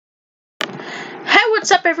What's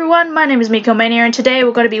up everyone, my name is Miko Mania and today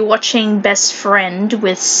we're going to be watching Best Friend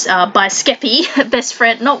with by Skeppy. Best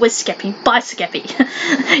Friend, not with Skeppy, by Skeppy.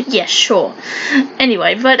 Yeah, sure.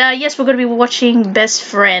 Anyway, but yes, we're going to be watching Best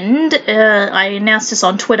Friend. I announced this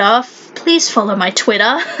on Twitter. Please follow my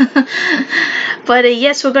Twitter. But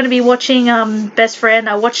yes, we're going to be watching Best Friend.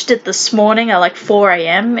 I watched it this morning at like 4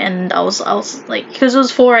 AM and I was like, because it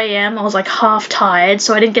was 4 AM, I was like half tired,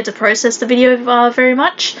 so I didn't get to process the video very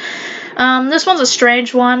much. This one's a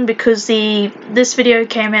strange one because this video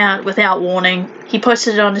came out without warning. He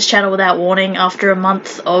posted it on his channel without warning after a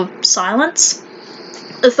month of silence.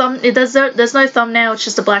 There's no thumbnail, it's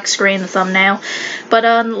just a black screen, the thumbnail. But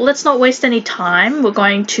let's not waste any time. We're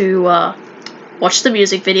going to watch the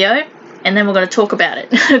music video and then we're going to talk about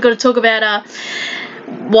it. We're going to talk about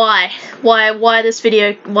why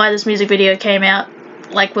this music video came out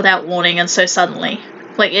like without warning and so suddenly.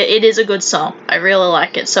 Like, it is a good song. I really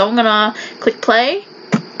like it. So I'm gonna click play.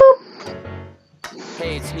 Boop.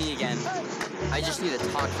 Hey, it's me again. I just need to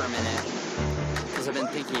talk for a minute, because I've been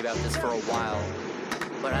thinking about this for a while.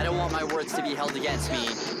 But I don't want my words to be held against me,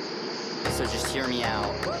 so just hear me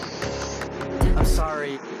out. I'm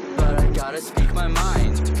sorry, but I gotta speak my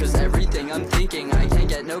mind, because everything I'm thinking, I can't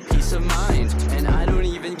get no peace of mind. And I don't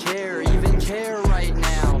even care right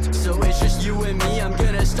now. So it's just you and me, I'm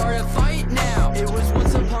gonna start a fight now. It was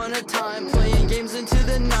once upon a time, playing games into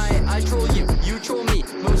the night. I troll you, you troll me,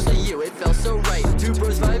 mostly you, it felt so right. Two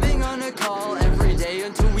bros vibing on a call, every day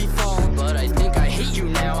until we fall. But I think I hate you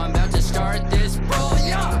now, I'm about to start this brawl,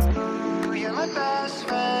 yeah! Ooh, you're my best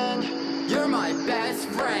friend. You're my best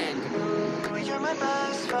friend. Ooh, you're my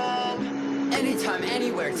best friend. Anytime,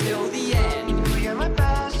 anywhere, till the end. Ooh, you're my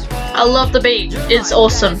best friend. I love the beat, it's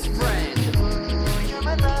awesome.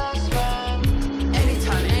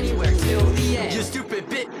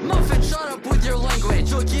 Muffin, shut up with your language.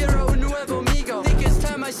 Yo quiero un nuevo amigo. Think it's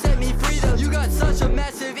time I set me free though. You got such a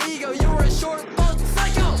massive ego. You're a short, bald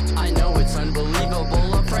psycho. I know it's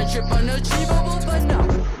unbelievable, a friendship unachievable, but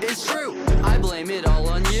no, it's true. I blame it all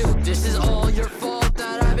on you. This is all your fault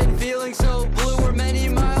that I've been feeling so blue. We're many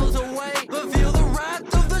miles away, but feel the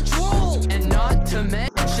wrath of the troll. And not to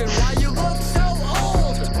mention why you look so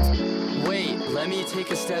old. Wait, let me take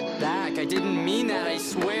a step back. I didn't mean that, I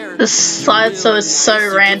swear. The slideshow is so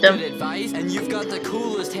random. And you've got the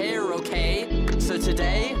coolest hair, okay? So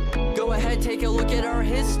today, go ahead, take a look at our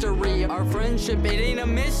history. Our friendship, it ain't a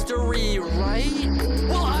mystery, right?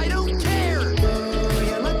 Well, I don't care.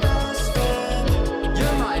 You're my best friend.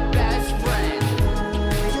 You're my best friend.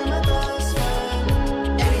 You're my best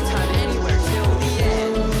friend. Anytime, anywhere, till the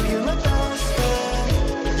end. You're my best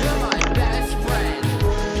friend. You're my best friend.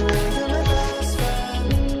 You're my best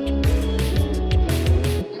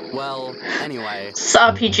friend. Well, anyway. It's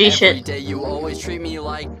RPG shit. Every day you always treat me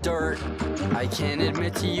like dirt. I can't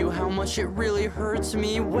admit to you how much it really hurts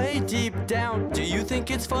me way deep down. Do you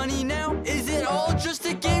think it's funny now? Is it all just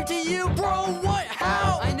a game to you, bro? What?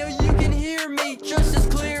 How? I know you can hear me just as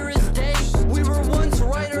clear as day. We were once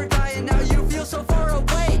ride or die and now you feel so far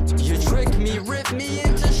away. You trick me, rip me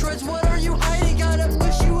into shreds. What are you hiding? Gotta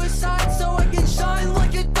push you aside so I can shine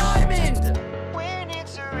like a diamond. We need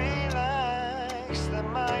to relax. The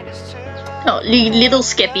mind is too loud. Oh, little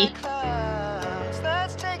Skeppy.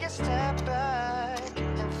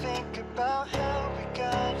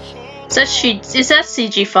 Is that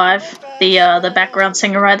CG5, the background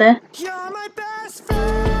singer right there? You're my best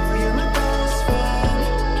friend. You're my best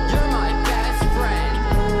friend. You're my best friend.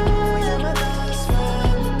 You're my best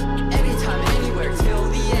friend. Anytime, anywhere, till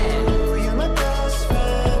the end. You're my best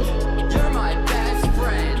friend. You're my best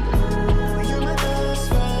friend. You're my best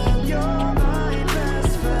friend. You're my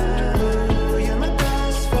best friend. You're my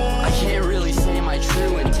best friend. I can't really say my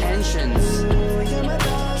true intentions. You're my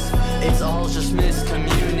best friend. It's all just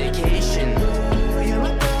miscommunication.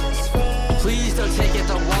 Please don't take it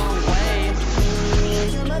the wrong way.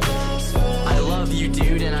 I love you,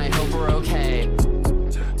 dude, and I hope we're okay.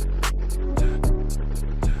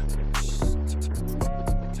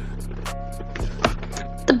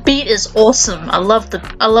 The beat is awesome. I love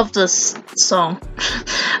this song.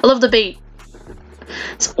 I love the beat.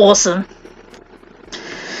 It's awesome.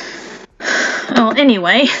 Oh,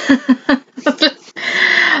 anyway.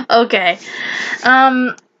 Okay.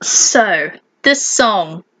 So this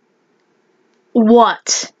song.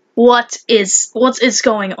 What is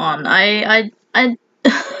going on? I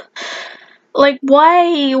like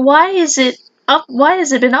why is it up? Why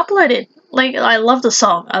has it been uploaded? Like, I love the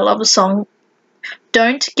song. I love the song.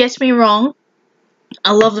 Don't get me wrong.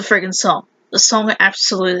 I love the friggin' song. The song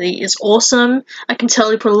absolutely is awesome. I can tell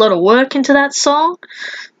he put a lot of work into that song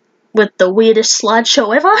with the weirdest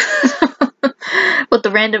slideshow ever. with the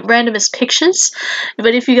randomest pictures.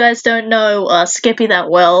 But if you guys don't know Skeppy that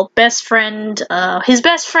well, his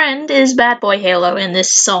best friend is BadBoyHalo, and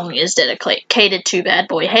this song is dedicated to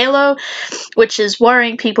BadBoyHalo, which is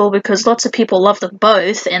worrying people because lots of people love them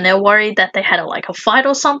both, and they're worried that they had a fight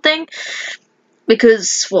or something.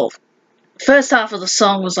 Because, well, first half of the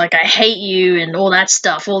song was like, I hate you and all that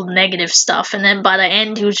stuff, all the negative stuff, and then by the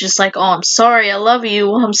end he was just like, oh, I'm sorry, I love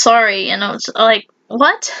you, I'm sorry, and I was like,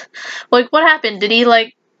 what? Like, what happened? Did he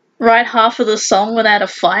write half of the song when they had a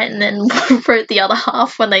fight and then wrote the other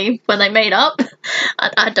half when they made up?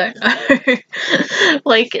 I don't know.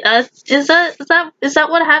 Like, is that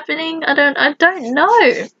what happening? I don't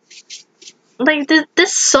know. Like,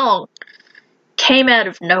 this song came out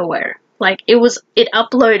of nowhere. Like, it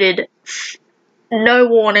uploaded, no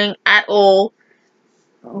warning at all.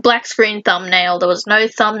 Black screen thumbnail. There was no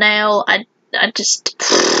thumbnail. I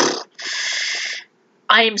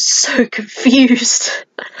am so confused.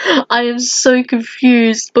 I am so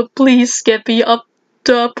confused. But please, Skeppy,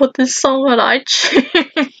 put this song on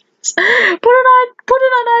iTunes. Put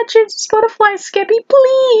it on iTunes, Spotify, Skeppy,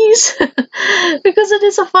 please. Because it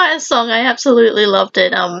is a fire song. I absolutely loved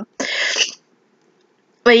it.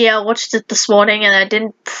 But yeah, I watched it this morning and I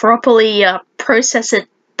didn't properly process it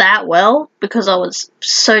that well because I was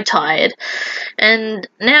so tired. And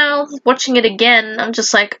now, watching it again, I'm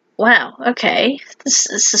just like, wow, okay, this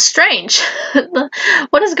is strange.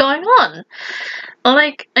 What is going on?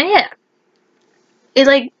 Like, yeah.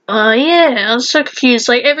 Yeah, I was so confused.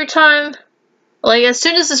 Like, every time, as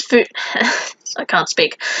soon as this I can't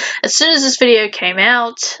speak. As soon as this video came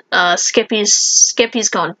out, Skeppy's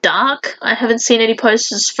gone dark. I haven't seen any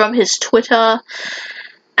posts from his Twitter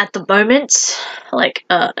at the moment.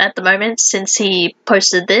 Since he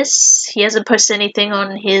posted this. He hasn't posted anything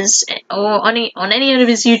on his, or on any of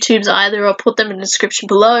his YouTubes either. I'll put them in the description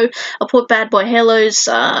below. I'll put BadBoyHalo's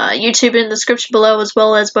YouTube in the description below, as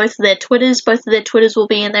well as both of their Twitters. Both of their Twitters will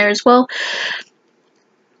be in there as well.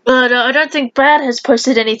 But I don't think Brad has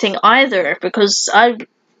posted anything either, because I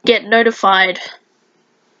get notified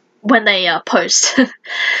when they post.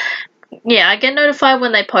 Yeah, I get notified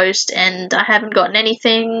when they post, and I haven't gotten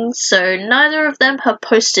anything, so neither of them have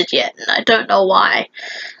posted yet, and I don't know why.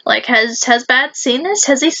 Like, has Bad seen this?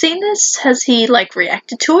 Has he seen this? Has he,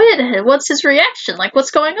 reacted to it? What's his reaction? Like, what's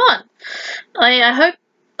going on? I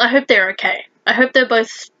hope they're okay. I hope they're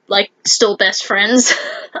both, still best friends.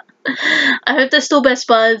 I hope they're still best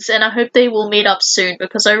buds, and I hope they will meet up soon,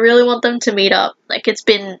 because I really want them to meet up. Like, it's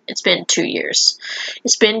been 2 years.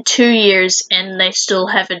 It's been 2 years, and they still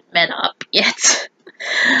haven't met up yet.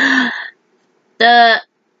 But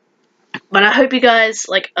I hope you guys,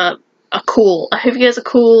 are cool. I hope you guys are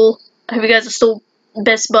cool. I hope you guys are still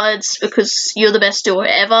best buds, because you're the best duo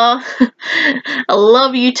ever. I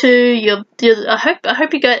love you two. I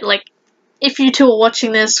hope you guys, if you two are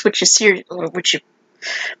watching this, which you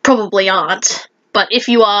probably aren't, but if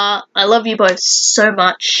you are, I love you both so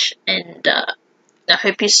much, and I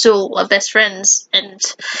hope you still are best friends, and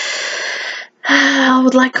I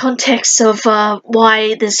would like context of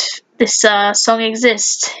why this song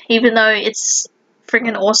exists, even though it's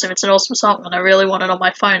freaking awesome. It's an awesome song, and I really want it on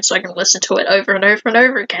my phone so I can listen to it over and over and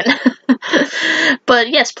over again. But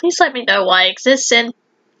yes, please let me know why it exists, and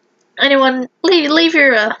anyone, leave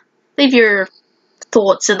your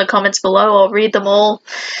thoughts in the comments below. I'll read them all,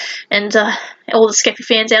 and all the Skeppy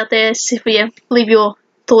fans out there, leave your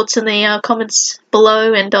thoughts in the comments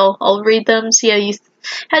below, and I'll read them. See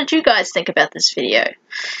how did you guys think about this video?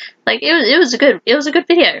 It was a good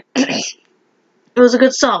video. It was a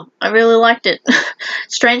good song. I really liked it.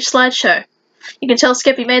 Strange slideshow. You can tell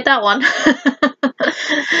Skeppy made that one.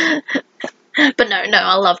 But no,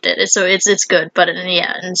 I loved it. It's good. But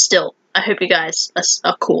yeah, and still, I hope you guys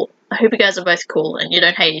are cool. I hope you guys are both cool and you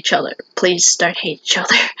don't hate each other. Please don't hate each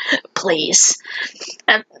other. Please.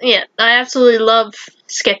 Yeah, I absolutely love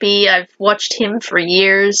Skeppy. I've watched him for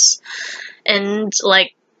years. And,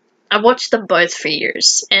 I watched them both for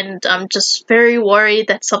years. And I'm just very worried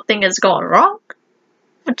that something has gone wrong.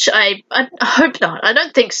 Which I hope not. I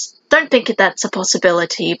don't think that's a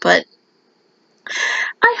possibility, but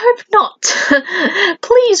I hope not.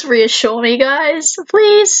 Please reassure me, guys.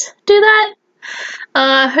 Please do that.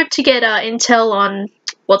 I hope to get intel on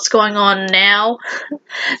what's going on now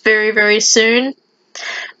very, very soon.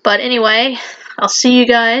 But anyway, I'll see you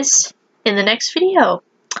guys in the next video.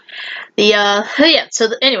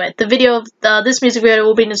 The video of this music video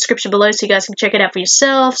will be in the description below, so you guys can check it out for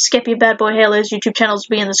yourself. Skeppy and BadBoyHalo's YouTube channels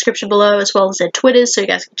will be in the description below, as well as their Twitters, so you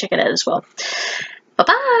guys can check it out as well.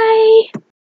 Bye-bye!